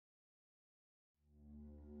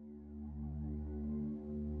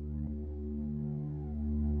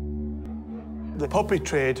The puppy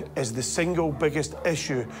trade is the single biggest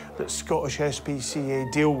issue that Scottish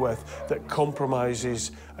SPCA deal with that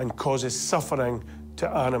compromises and causes suffering to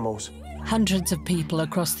animals. Hundreds of people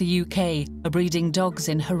across the UK are breeding dogs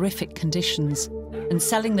in horrific conditions and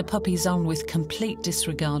selling the puppies on with complete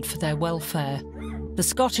disregard for their welfare. The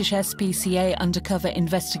Scottish SPCA Undercover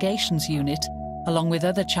Investigations Unit, along with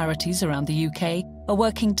other charities around the UK, are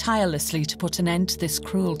working tirelessly to put an end to this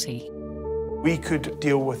cruelty. We could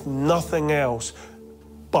deal with nothing else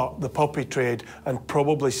but the puppy trade and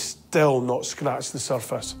probably still not scratch the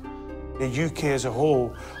surface. The UK as a whole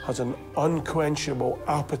has an unquenchable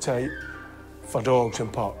appetite for dogs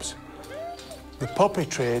and pups. The puppy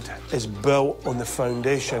trade is built on the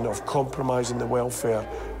foundation of compromising the welfare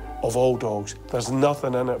of all dogs. There's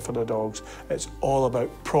nothing in it for the dogs. It's all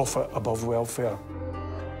about profit above welfare.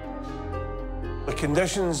 The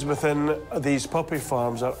conditions within these puppy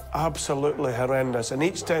farms are absolutely horrendous, and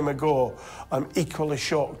each time I go, I'm equally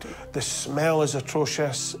shocked. The smell is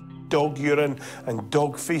atrocious. Dog urine and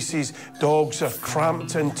dog faeces. Dogs are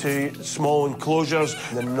cramped into small enclosures.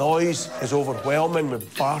 The noise is overwhelming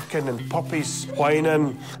with barking and puppies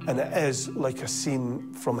whining, and it is like a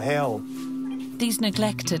scene from hell. These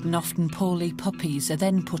neglected and often poorly puppies are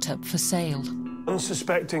then put up for sale.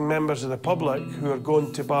 Unsuspecting members of the public who are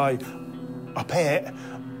going to buy a pet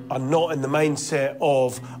are not in the mindset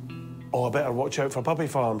of, oh, I better watch out for puppy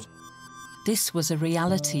farms. This was a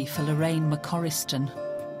reality for Lorraine McCorriston.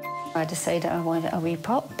 I decided I wanted a wee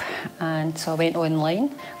pup, and so I went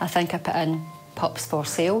online. I think I put in pups for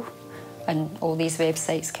sale, and all these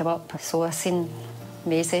websites came up. So I seen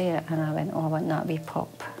Maisie, and I went, oh, I want that wee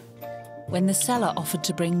pup. When the seller offered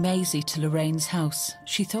to bring Maisie to Lorraine's house,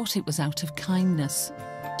 she thought it was out of kindness.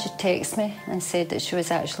 She texted me and said that she was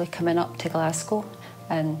actually coming up to Glasgow,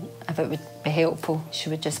 and if it would be helpful, she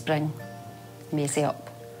would just bring Maisie up.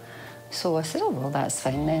 So I said, oh, well, that's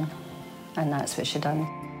fine then. And that's what she done.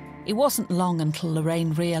 It wasn't long until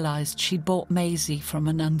Lorraine realised she'd bought Maisie from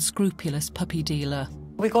an unscrupulous puppy dealer.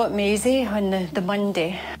 We got Maisie on the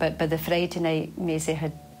Monday, but by the Friday night, Maisie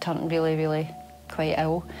had turned really quite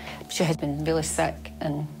ill. She had been really sick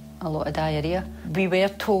and a lot of diarrhoea. We were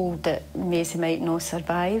told that Maisie might not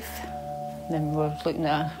survive. Then we were looking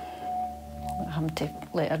at her, having to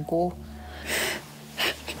let her go.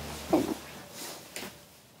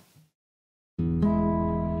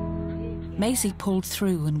 Maisie pulled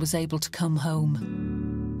through and was able to come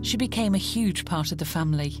home. She became a huge part of the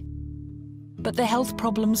family. But the health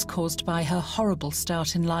problems caused by her horrible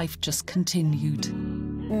start in life just continued.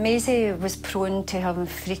 Maisie was prone to having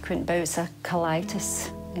frequent bouts of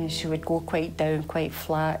colitis. She would go quite down, quite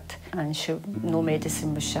flat, and no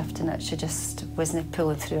medicine was shifting it. She just wasn't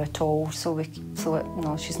pulling through at all. So we thought,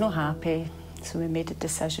 no, she's not happy. So we made a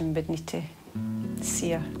decision we'd need to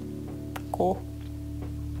see her go.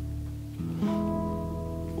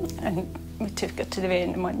 And we took her to the vet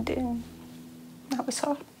on Monday, and that was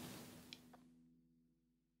her.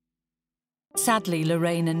 Sadly,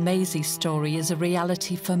 Lorraine and Maisie's story is a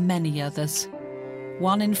reality for many others.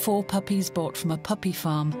 1 in 4 puppies bought from a puppy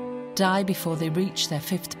farm die before they reach their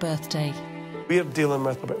 5th birthday. We're dealing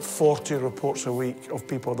with about 40 reports a week of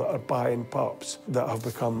people that are buying pups that have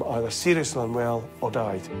become either seriously unwell or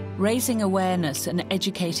died. Raising awareness and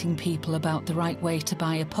educating people about the right way to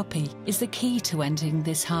buy a puppy is the key to ending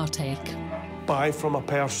this heartache. Buy from a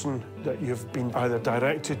person that you've been either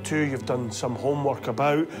directed to, you've done some homework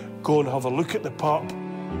about, go and have a look at the pup.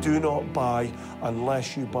 Do not buy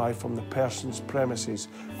unless you buy from the person's premises.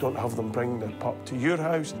 Don't have them bring the pup to your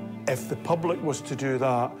house. If the public was to do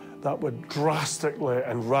that, that would drastically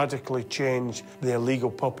and radically change the illegal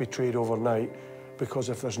puppy trade overnight, because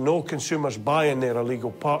if there's no consumers buying their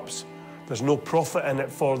illegal pups, there's no profit in it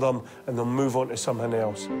for them, and they'll move on to something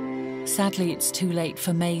else. Sadly, it's too late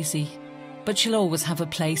for Maisie, but she'll always have a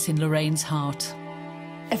place in Lorraine's heart.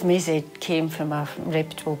 If Maisie came from a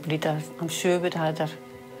reputable breeder, I'm sure we'd had her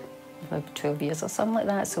about 12 years or something like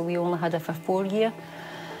that, so we only had her for 4 years.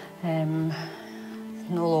 No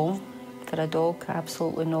long for a dog,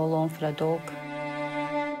 absolutely no long for a dog.